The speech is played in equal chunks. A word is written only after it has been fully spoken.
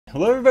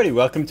Hello everybody,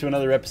 welcome to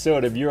another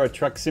episode of Euro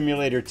Truck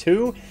Simulator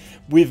 2.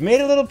 We've made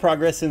a little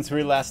progress since we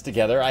were last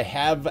together. I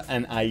have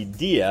an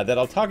idea that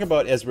I'll talk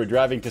about as we're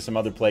driving to some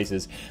other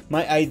places.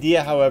 My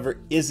idea, however,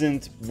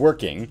 isn't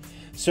working.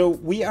 So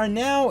we are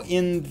now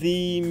in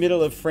the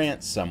middle of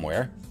France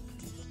somewhere.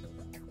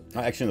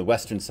 Actually, on the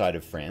western side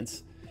of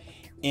France.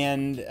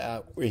 And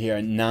we're here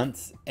in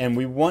Nantes, and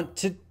we want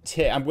to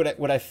take,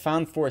 what I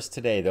found for us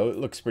today, though, it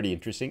looks pretty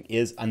interesting,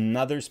 is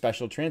another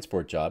special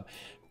transport job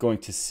going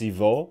to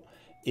Civaux.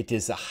 It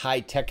is a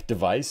high-tech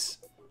device,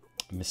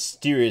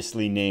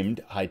 mysteriously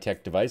named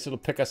high-tech device. It'll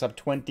pick us up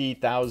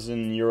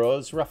 20,000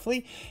 euros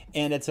roughly,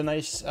 and it's a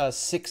nice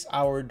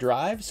 6-hour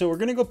drive. So we're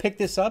gonna go pick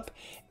this up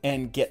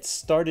and get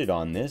started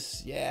on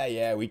this.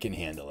 Yeah, we can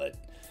handle it.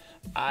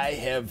 I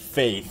have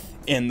faith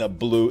in the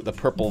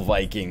purple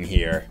Viking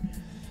here.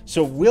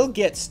 So we'll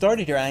get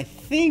started here. I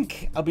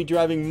think I'll be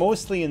driving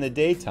mostly in the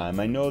daytime.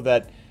 I know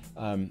that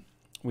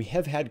we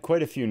have had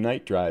quite a few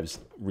night drives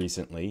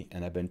recently,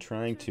 and I've been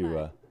trying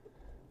to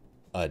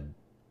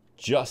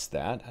adjust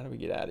that. How do we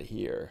get out of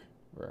here?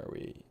 Where are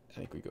we? I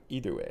think we go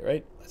either way,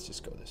 right? Let's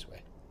just go this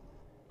way.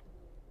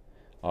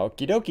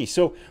 Okie dokie.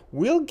 So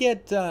we'll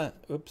get,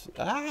 oops,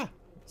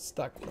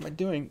 stuck. What am I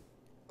doing?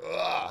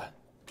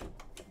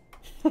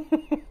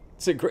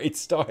 It's a great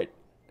start.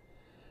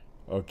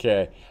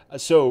 Okay.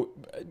 So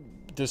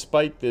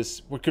despite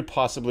this, what could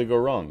possibly go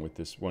wrong with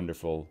this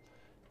wonderful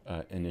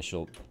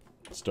initial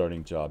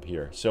starting job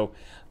here? So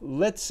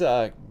let's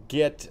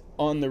get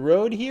on the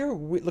road here.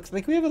 It looks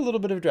like we have a little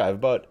bit of a drive.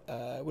 About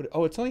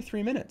oh, it's only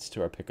 3 minutes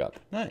to our pickup.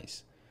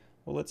 Nice.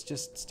 Well, let's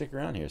just stick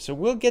around here. So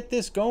we'll get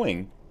this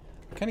going.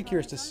 I'm kind of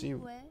curious to see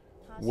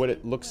what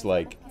it looks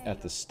like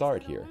at the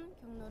start here.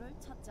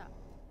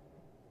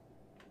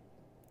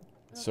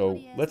 So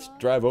let's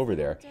drive over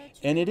there.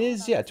 And it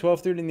is, yeah,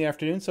 12:30 in the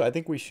afternoon, so I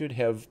think we should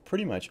have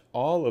pretty much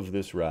all of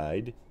this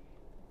ride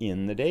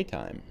in the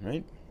daytime,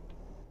 right?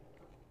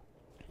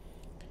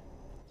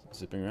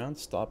 Zipping around,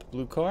 stop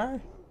blue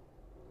car.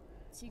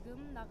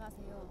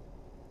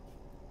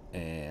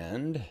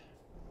 And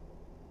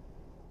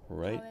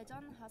right,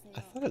 I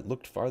thought it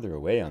looked farther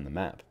away on the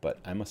map, but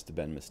I must have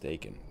been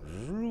mistaken.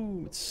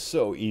 It's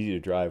so easy to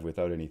drive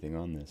without anything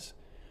on this.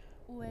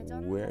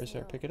 Where's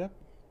our pick it up?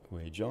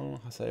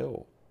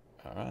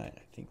 All right,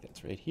 I think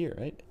that's right here,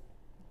 right?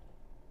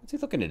 What's he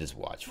looking at his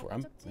watch for?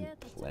 I'm in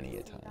plenty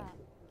of time.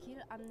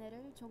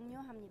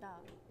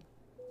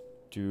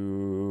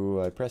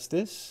 Do I press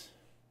this?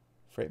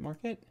 Freight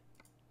market?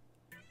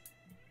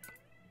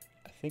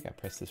 I think I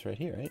pressed this right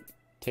here, right?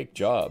 Take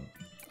job.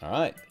 All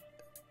right.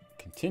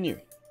 Continue.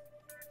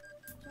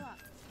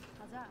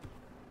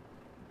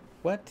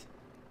 What?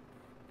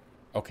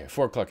 Okay,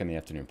 4 o'clock in the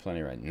afternoon.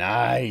 Plenty right.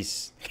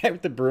 Nice. Guy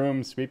with the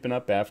broom sweeping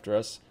up after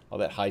us. All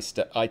that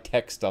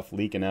high-tech stuff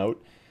leaking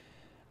out.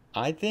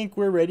 I think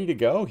we're ready to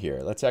go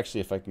here. Let's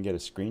actually, if I can get a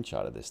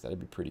screenshot of this, that'd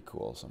be pretty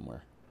cool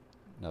somewhere.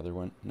 Another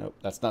one. Nope,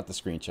 that's not the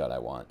screenshot I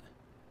want.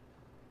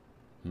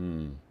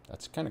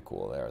 That's kind of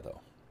cool there,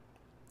 though.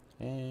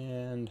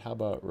 And how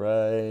about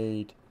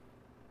right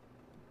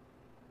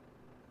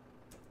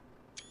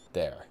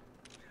there.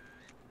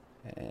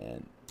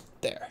 And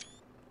there.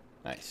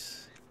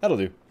 Nice. That'll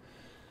do.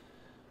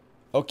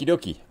 Okie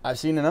dokie. I've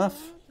seen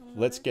enough.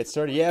 Let's get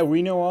started. Yeah,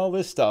 we know all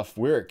this stuff.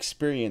 We're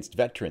experienced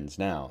veterans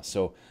now.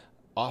 So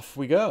off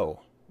we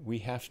go. We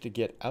have to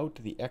get out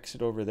the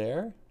exit over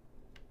there.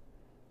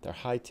 Their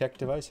high-tech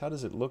device. How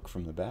does it look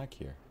from the back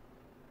here?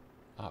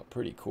 Ah,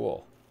 pretty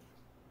cool.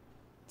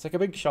 It's like a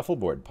big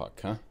shuffleboard puck,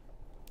 huh?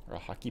 Or a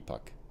hockey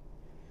puck.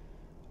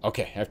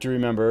 Okay, I have to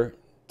remember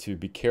to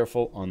be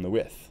careful on the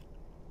width.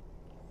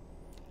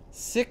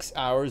 6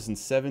 hours and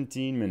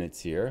 17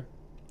 minutes here.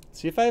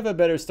 See if I have a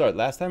better start.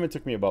 Last time it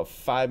took me about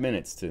 5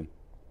 minutes to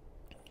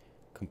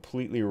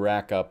completely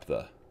rack up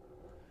the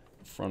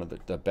front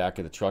of the back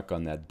of the truck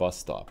on that bus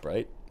stop,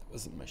 right? That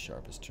wasn't my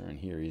sharpest turn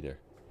here either.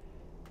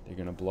 They're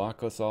going to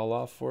block us all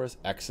off for us.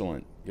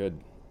 Excellent.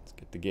 Good. Let's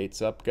get the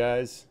gates up,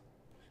 guys.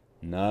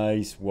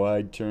 Nice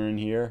wide turn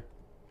here.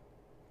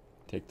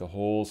 Take the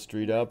whole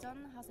street up.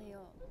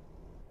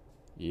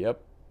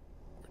 Yep.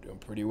 We're doing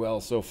pretty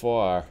well so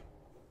far.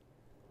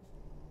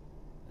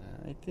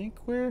 I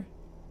think we're...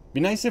 Be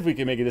nice if we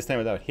could make it this time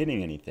without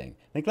hitting anything.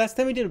 I think last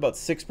time we did about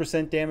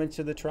 6% damage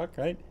to the truck,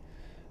 right?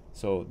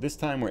 So this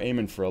time we're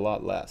aiming for a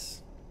lot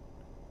less.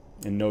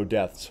 And no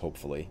deaths,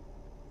 hopefully.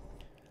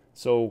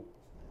 So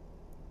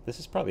this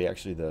is probably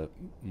actually the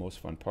most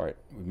fun part.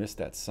 We missed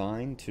that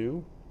sign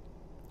too.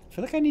 I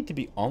feel like I need to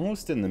be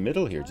almost in the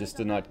middle here just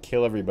to not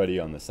kill everybody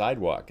on the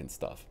sidewalk and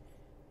stuff.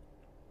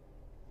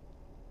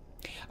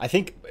 I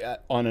think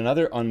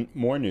on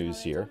more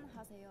news here.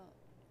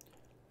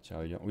 So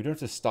we don't have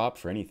to stop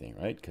for anything,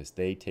 right? Because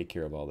they take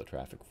care of all the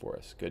traffic for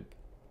us. Good.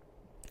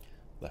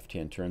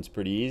 Left-hand turn's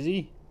pretty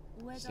easy.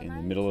 Stay in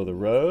the middle of the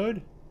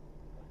road.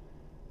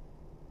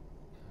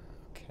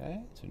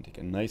 Okay, so we take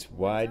a nice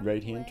wide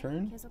right-hand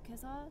turn.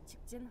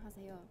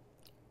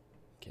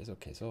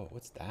 Keso.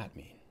 What's that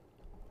mean?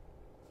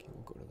 Okay,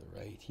 we'll go to the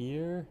right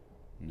here.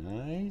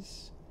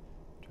 Nice.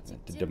 Trying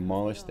to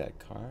demolish that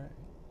car.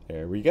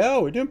 There we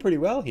go. We're doing pretty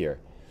well here.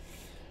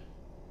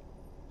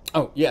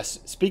 Oh, yes.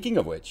 Speaking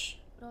of which,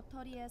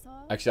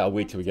 actually, I'll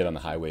wait till we get on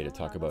the highway to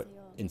talk about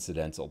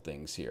incidental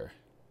things here.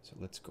 So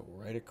let's go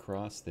right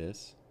across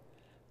this.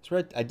 That's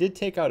right. I did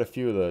take out a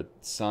few of the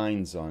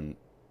signs on...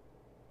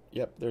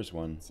 Yep, there's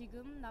one.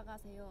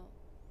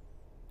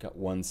 Got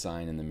one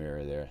sign in the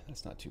mirror there.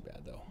 That's not too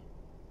bad, though.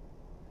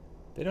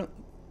 They don't...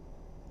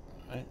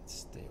 Alright,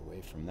 stay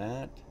away from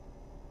that.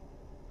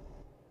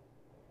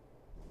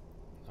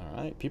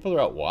 Alright, people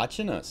are out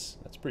watching us.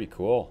 That's pretty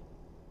cool.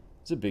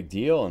 It's a big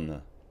deal in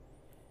the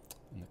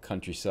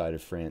countryside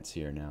of France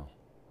here now.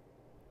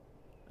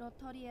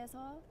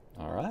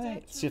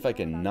 Alright, see if I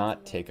can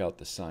not take out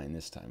the sign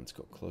this time. Let's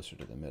go closer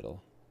to the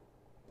middle.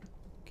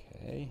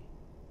 Okay.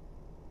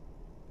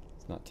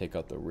 Let's not take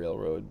out the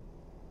railroad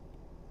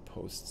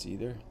posts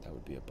either. That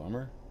would be a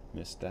bummer.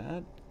 Missed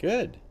that.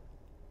 Good.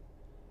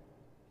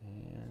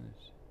 And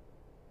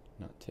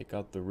not take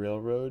out the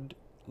railroad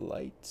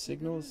light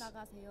signals.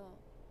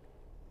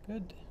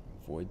 Good.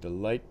 Avoid the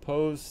light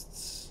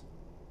posts.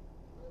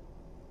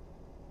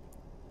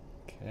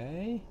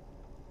 Okay.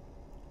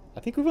 I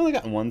think we've only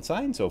gotten one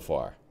sign so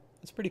far.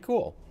 That's pretty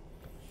cool.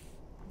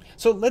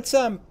 So let's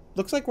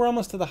looks like we're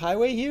almost to the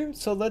highway here.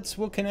 So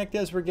we'll connect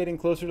as we're getting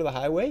closer to the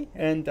highway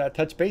and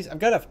touch base. I've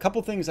got a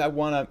couple things I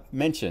want to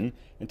mention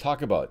and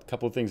talk about. A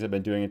couple of things I've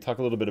been doing and talk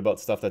a little bit about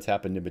stuff that's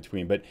happened in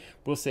between. But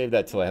we'll save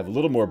that till I have a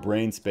little more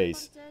brain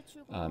space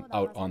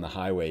out on the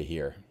highway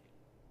here.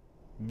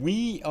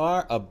 We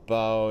are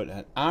about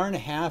an hour and a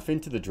half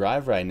into the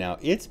drive right now.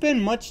 It's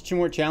been much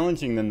more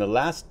challenging than the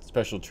last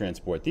special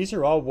transport. These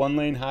are all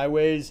one-lane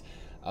highways,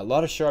 a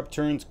lot of sharp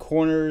turns,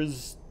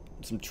 corners,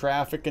 some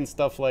traffic and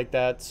stuff like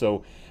that.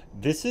 So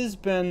this has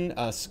been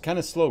kind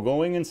of slow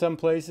going in some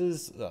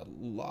places, a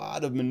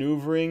lot of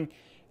maneuvering.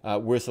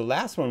 Whereas the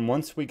last one,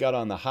 once we got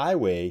on the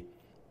highway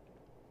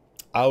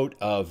out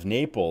of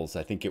Naples,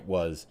 I think it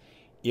was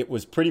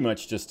pretty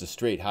much just a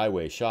straight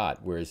highway shot,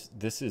 whereas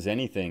this is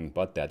anything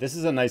but that. This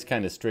is a nice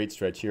kind of straight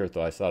stretch here,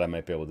 though I thought I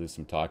might be able to do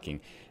some talking.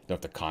 Don't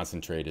have to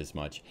concentrate as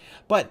much.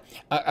 But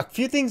a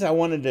few things I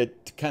wanted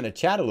to kind of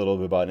chat a little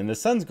bit about, and the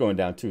sun's going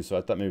down too, so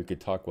I thought maybe we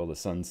could talk while the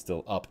sun's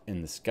still up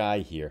in the sky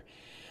here.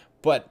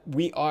 But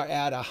we are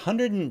at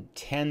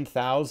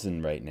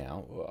 110,000 right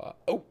now.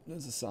 Oh,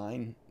 there's a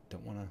sign.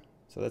 Don't want to...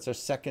 So that's our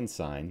second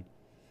sign.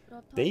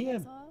 They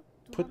have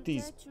put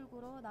these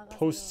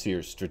posts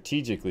here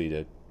strategically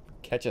to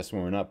catch us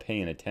when we're not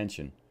paying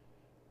attention.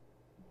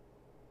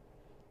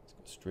 Let's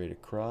go straight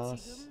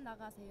across.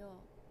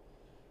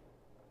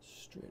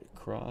 Straight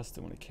across.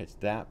 Don't want to catch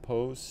that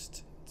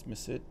post. Let's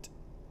miss it.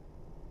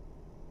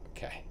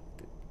 Okay,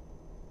 good.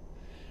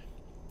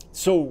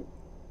 So,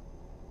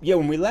 yeah,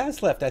 when we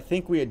last left, I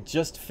think we had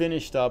just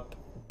finished up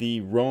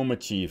the Rome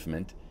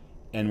achievement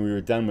and we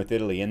were done with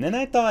Italy. And then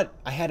I thought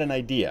I had an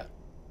idea.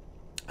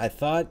 I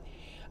thought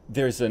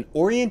there's an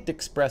Orient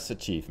Express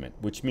achievement,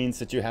 which means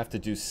that you have to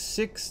do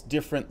 6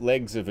 different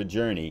legs of a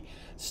journey,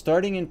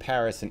 starting in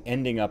Paris and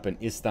ending up in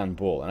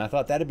Istanbul. And I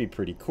thought that'd be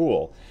pretty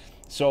cool.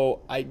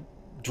 So I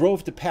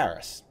drove to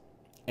Paris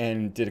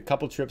and did a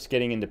couple trips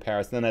getting into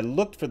Paris. And then I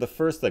looked for the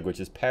first leg, which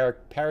is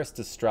Paris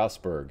to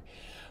Strasbourg.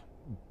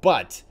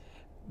 But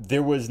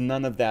there was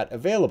none of that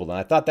available. And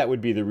I thought that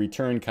would be the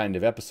return kind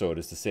of episode,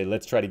 is to say,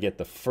 let's try to get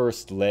the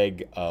first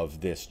leg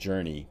of this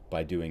journey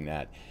by doing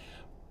that.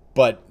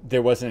 But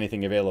there wasn't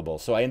anything available.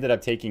 So I ended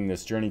up taking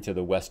this journey to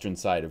the western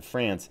side of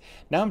France.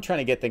 Now I'm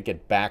trying to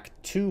get back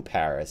to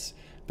Paris,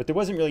 but there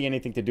wasn't really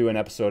anything to do an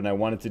episode, and I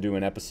wanted to do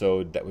an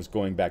episode that was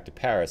going back to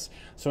Paris.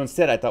 So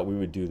instead I thought we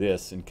would do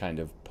this and kind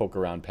of poke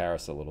around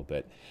Paris a little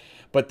bit.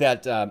 But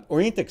that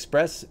Orient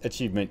Express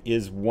achievement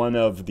is one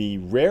of the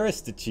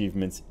rarest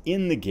achievements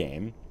in the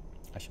game.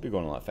 I should be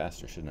going a lot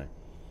faster, shouldn't I?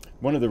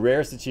 One of the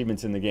rarest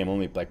achievements in the game,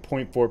 only like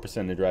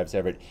 0.4% of drives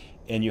have it,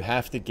 and you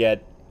have to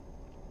get...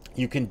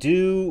 You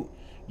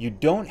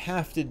don't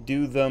have to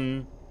do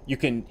them, you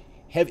can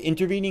have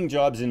intervening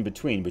jobs in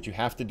between, but you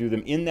have to do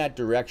them in that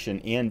direction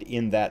and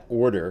in that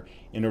order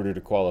in order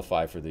to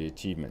qualify for the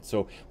achievement.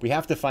 So we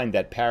have to find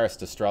that Paris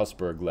to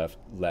Strasbourg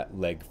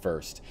leg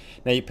first.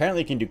 Now you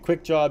apparently can do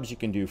quick jobs, you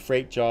can do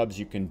freight jobs,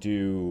 you can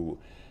do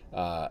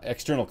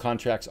external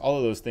contracts, all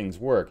of those things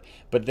work,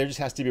 but there just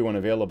has to be one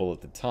available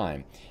at the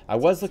time. I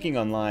was looking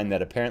online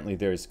that apparently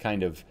there's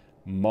kind of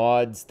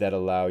mods that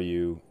allow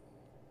you...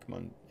 Come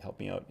on, help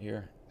me out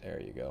here.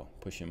 There you go.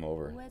 Push him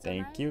over.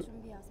 Thank you.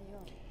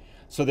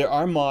 So there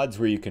are mods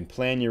where you can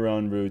plan your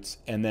own routes,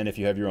 and then if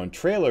you have your own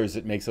trailers,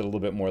 it makes it a little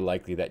bit more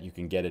likely that you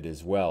can get it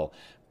as well.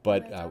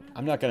 But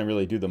I'm not going to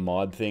really do the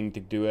mod thing to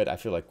do it. I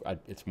feel like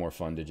it's more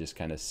fun to just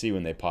kind of see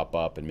when they pop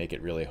up and make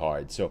it really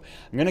hard. So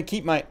I'm going to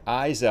keep my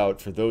eyes out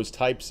for those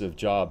types of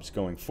jobs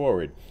going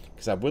forward,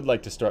 because I would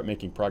like to start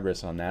making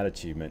progress on that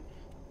achievement.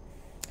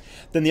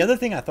 Then the other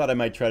thing I thought I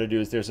might try to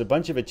do is there's a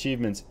bunch of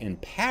achievements in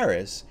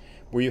Paris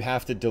where you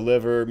have to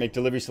make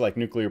deliveries to like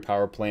nuclear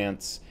power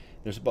plants.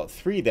 There's about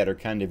 3 that are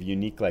kind of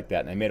unique like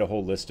that, and I made a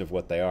whole list of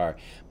what they are.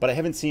 But I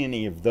haven't seen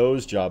any of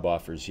those job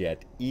offers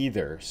yet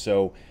either.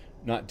 So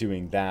not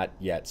doing that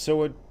yet.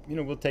 So,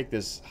 we'll take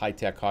this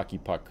high-tech hockey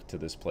puck to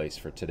this place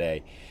for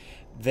today.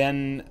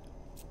 Then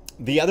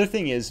the other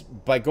thing is,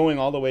 by going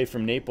all the way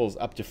from Naples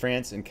up to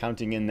France and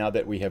counting in now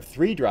that we have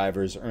 3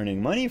 drivers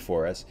earning money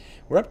for us,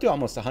 we're up to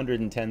almost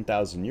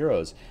 110,000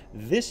 euros.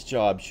 This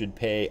job should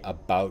pay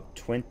about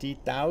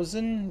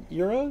 20,000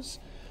 euros.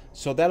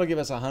 So that'll give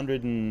us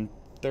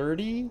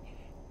 130,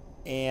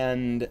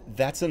 and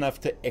that's enough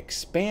to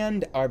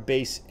expand our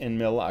base in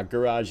Milan, our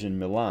garage in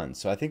Milan.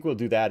 So I think we'll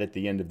do that at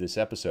the end of this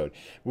episode.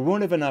 We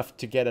won't have enough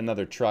to get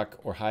another truck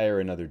or hire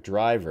another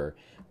driver,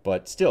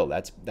 but still,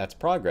 that's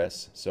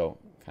progress. So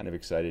kind of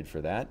excited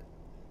for that.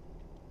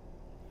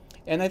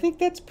 And I think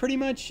that's pretty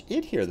much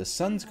it here. The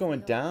sun's going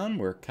down.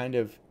 We're kind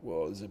of,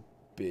 whoa, there's a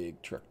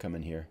big truck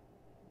coming here.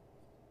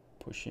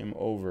 Push him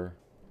over.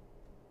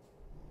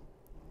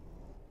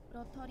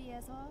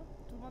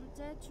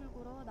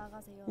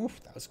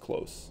 Oof, that was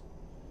close.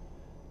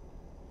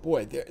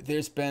 Boy,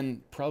 there's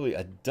been probably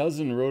a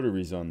dozen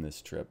rotaries on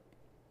this trip.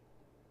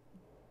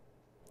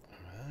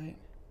 All right.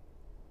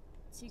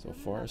 So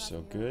far,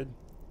 so good.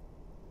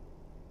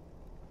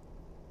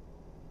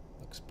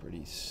 Looks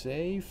pretty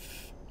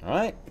safe. All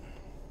right.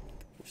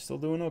 We're still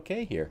doing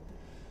okay here.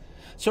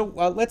 So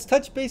let's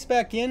touch base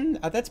back in.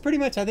 That's pretty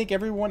much, I think,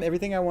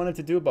 everything I wanted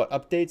to do about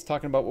updates,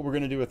 talking about what we're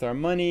going to do with our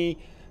money,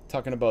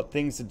 talking about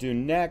things to do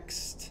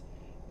next.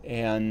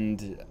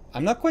 And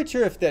I'm not quite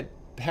sure if that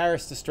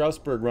Paris to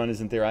Strasbourg run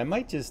isn't there. I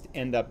might just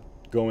end up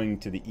going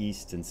to the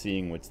east and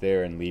seeing what's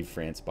there and leave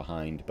France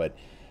behind. But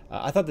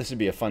I thought this would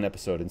be a fun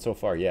episode. And so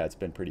far, yeah, it's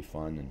been pretty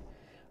fun. And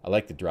I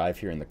like the drive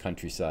here in the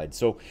countryside.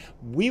 So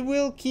we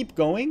will keep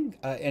going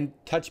and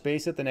touch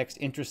base at the next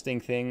interesting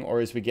thing,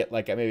 or as we get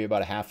like maybe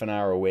about a half an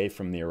hour away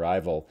from the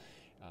arrival.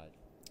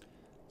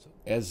 So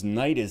as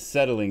night is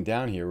settling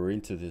down here, we're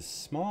into this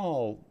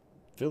small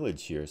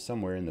village here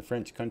somewhere in the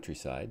French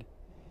countryside.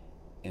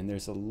 And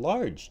there's a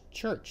large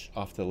church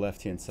off the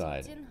left-hand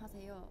side.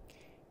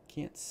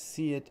 Can't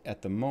see it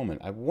at the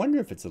moment. I wonder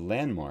if it's a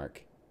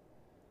landmark.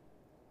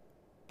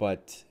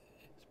 But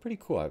it's pretty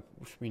cool. I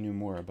wish we knew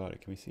more about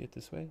it. Can we see it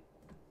this way?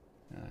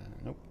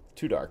 Nope.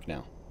 Too dark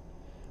now.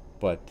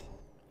 But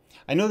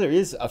I know there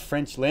is a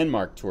French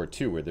landmark tour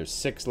too, where there's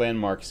 6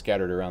 landmarks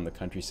scattered around the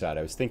countryside.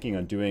 I was thinking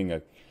on doing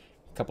a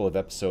couple of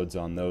episodes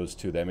on those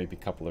too. That may be a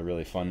couple of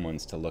really fun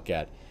ones to look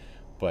at.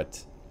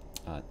 But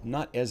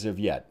not as of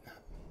yet.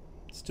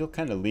 Still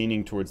kind of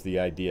leaning towards the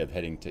idea of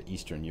heading to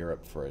Eastern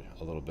Europe for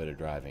a little bit of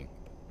driving.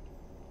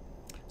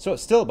 So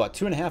it's still about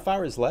 2.5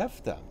 hours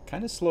left.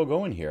 Kind of slow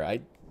going here.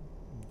 I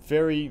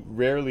very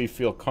rarely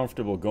feel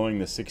comfortable going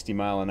the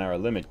 60-mile-an-hour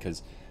limit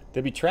because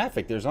there'll be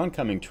traffic. There's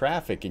oncoming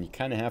traffic, and you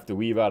kind of have to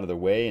weave out of the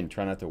way and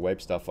try not to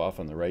wipe stuff off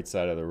on the right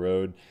side of the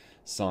road,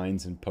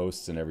 signs and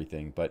posts and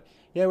everything. But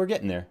yeah, we're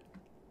getting there.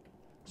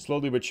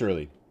 Slowly but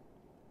surely.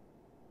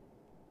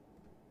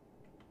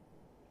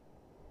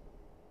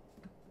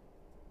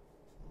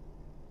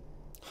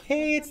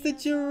 Hey, it's the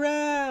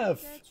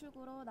giraffe!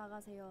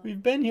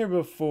 We've been here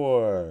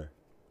before.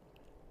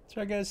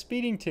 So I got a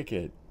speeding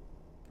ticket.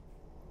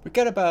 We've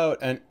got about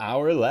an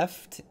hour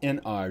left in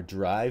our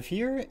drive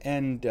here,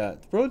 and the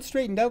road's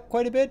straightened out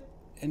quite a bit,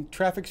 and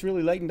traffic's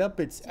really lightened up.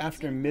 It's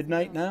after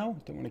midnight now.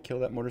 Don't want to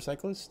kill that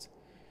motorcyclist.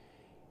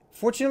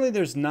 Fortunately,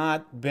 there's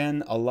not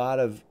been a lot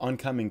of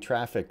oncoming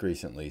traffic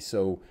recently,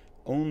 so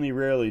only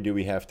rarely do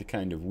we have to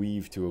kind of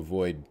weave to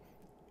avoid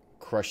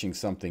crushing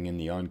something in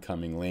the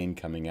oncoming lane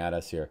coming at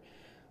us here.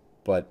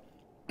 But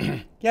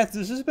yeah,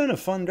 this has been a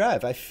fun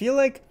drive. I feel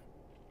like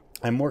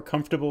I'm more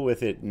comfortable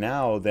with it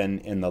now than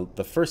in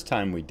the first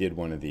time we did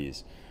one of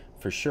these,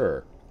 for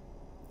sure.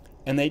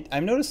 And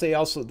I've noticed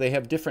they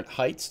have different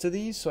heights to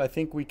these, so I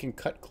think we can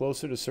cut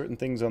closer to certain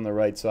things on the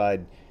right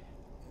side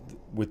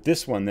with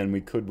this one than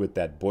we could with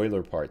that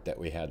boiler part that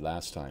we had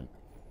last time.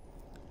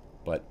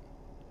 But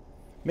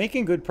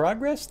making good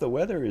progress. The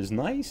weather is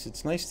nice.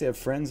 It's nice to have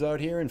friends out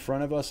here in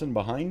front of us and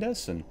behind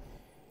us. And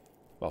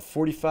about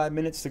 45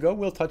 minutes to go.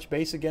 We'll touch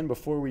base again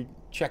before we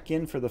check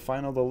in for the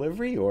final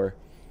delivery, or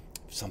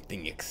if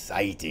something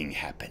exciting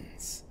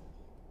happens.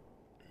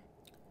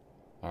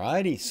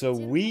 Alrighty, so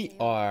we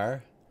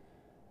are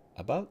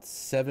about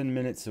 7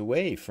 minutes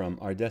away from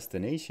our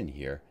destination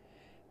here.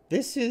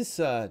 This is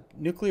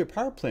nuclear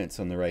power plants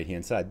on the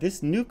right-hand side.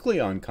 This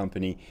Nucleon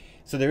company,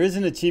 so there is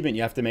an achievement.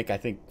 You have to make, I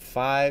think,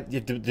 5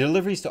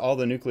 deliveries to all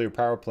the nuclear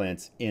power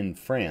plants in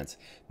France.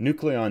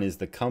 Nucleon is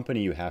the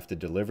company you have to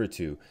deliver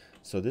to.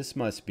 So this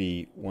must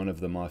be one of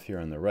them off here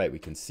on the right. We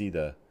can see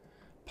the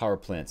power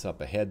plants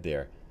up ahead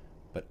there.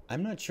 But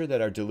I'm not sure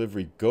that our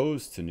delivery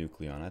goes to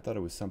Nucleon. I thought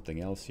it was something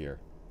else here.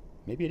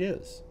 Maybe it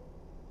is.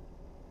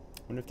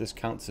 I wonder if this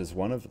counts as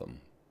one of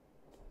them.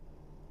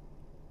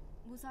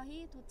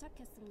 무사히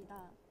도착했습니다.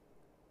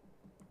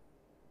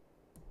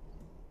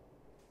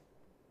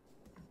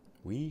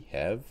 We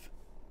have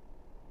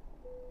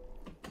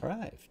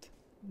arrived.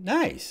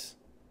 Nice.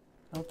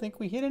 I don't think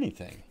we hit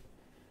anything.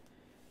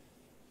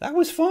 That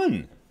was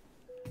fun.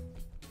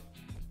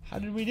 How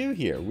did we do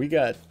here? We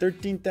got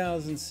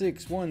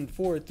 13,006, 1,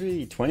 4,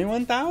 3,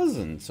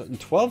 21,000. So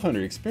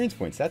 1,200 experience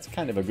points. That's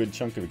kind of a good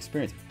chunk of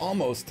experience.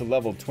 Almost to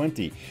level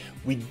 20.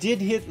 We did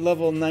hit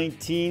level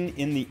 19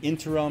 in the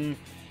interim,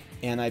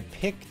 and I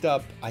picked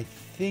up, I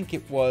think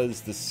it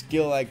was the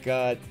skill I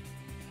got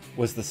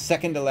was the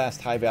second to last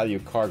high value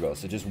cargo.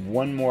 So just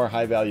one more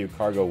high value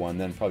cargo one,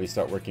 then probably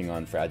start working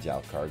on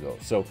fragile cargo.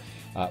 So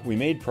we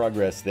made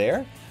progress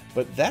there,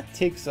 but that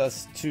takes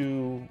us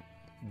to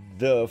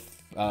the,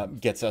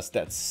 gets us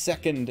that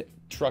second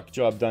truck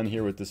job done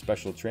here with the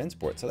special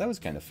transport. So that was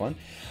kind of fun.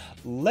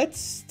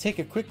 Let's take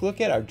a quick look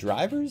at our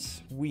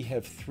drivers. We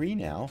have 3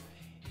 now,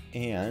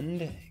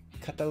 and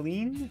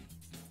Cataline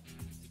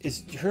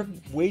is, her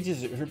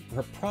wages,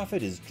 her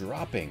profit is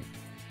dropping.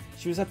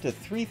 She was up to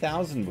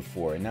 3,000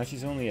 before, and now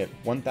she's only at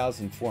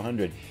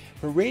 1,400.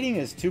 Her rating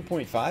is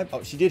 2.5.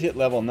 Oh, she did hit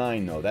level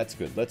 9, though. That's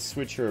good. Let's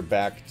switch her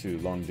back to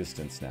long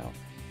distance now.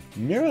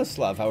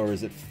 Miroslav, however,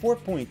 is at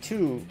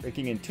 4.2,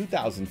 raking in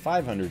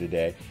 2,500 a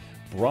day.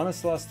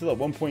 Bronislav still at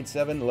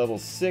 1.7, level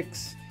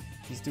 6.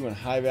 He's doing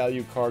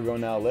high-value cargo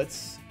now.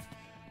 Let's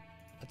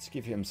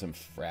give him some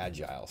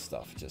fragile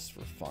stuff just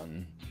for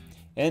fun.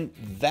 And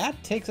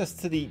that takes us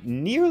to the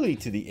nearly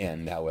to the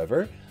end,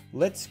 however.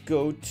 Let's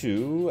go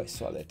to, I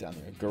saw that down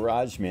there,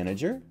 Garage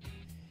Manager.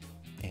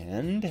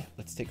 And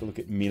let's take a look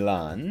at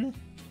Milan.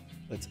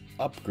 Let's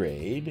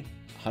upgrade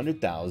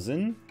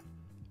 100,000.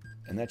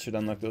 And that should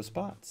unlock those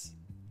spots.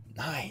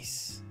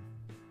 Nice.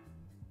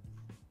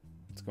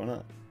 What's going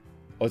on?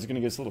 Oh, is it going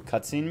to give us a little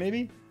cutscene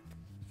maybe?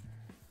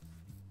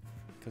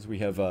 Because we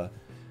have a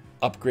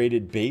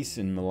upgraded base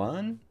in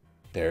Milan.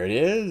 There it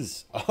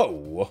is. Oh,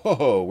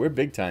 whoa, we're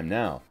big time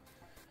now.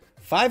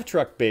 5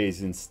 truck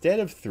bays instead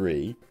of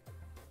 3.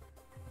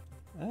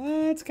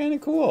 That's kind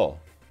of cool.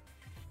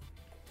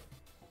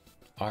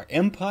 Our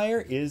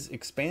empire is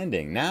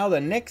expanding. Now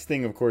the next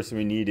thing, of course,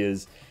 we need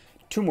is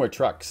 2 more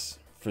trucks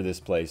for this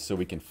place so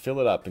we can fill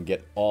it up and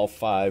get all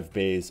 5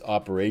 bays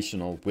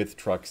operational with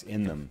trucks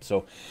in them.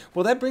 So,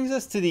 well, that brings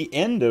us to the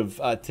end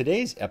of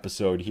today's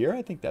episode here.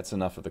 I think that's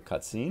enough of the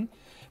cutscene.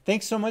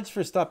 Thanks so much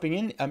for stopping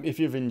in. If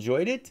you've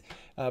enjoyed it,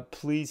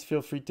 please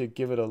feel free to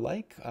give it a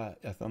like,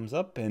 a thumbs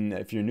up, and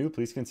if you're new,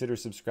 please consider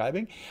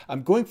subscribing.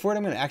 Going forward,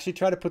 I'm going to actually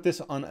try to put this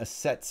on a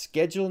set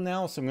schedule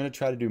now, so I'm going to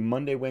try to do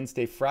Monday,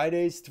 Wednesday,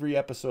 Fridays, 3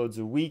 episodes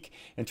a week,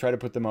 and try to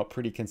put them out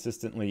pretty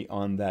consistently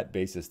on that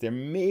basis. There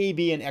may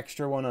be an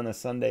extra one on a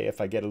Sunday if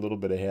I get a little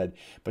bit ahead,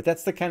 but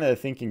that's the kind of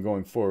thinking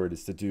going forward,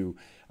 is to do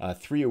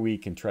 3 a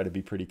week and try to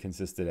be pretty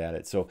consistent at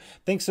it. So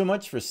thanks so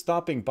much for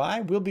stopping by.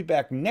 We'll be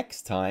back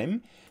next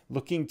time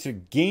looking to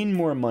gain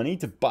more money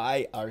to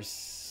buy our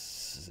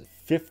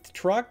 5th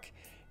truck,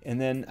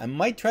 and then I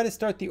might try to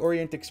start the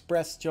Orient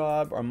Express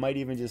job, or I might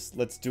even just,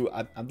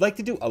 I'd like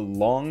to do a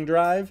long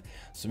drive,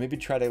 so maybe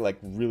try to like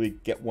really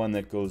get one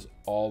that goes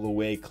all the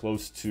way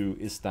close to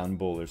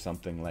Istanbul or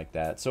something like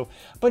that. So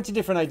a bunch of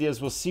different ideas.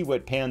 We'll see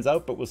what pans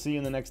out, but we'll see you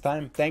in the next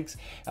time. Thanks,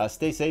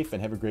 stay safe,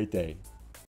 and have a great day.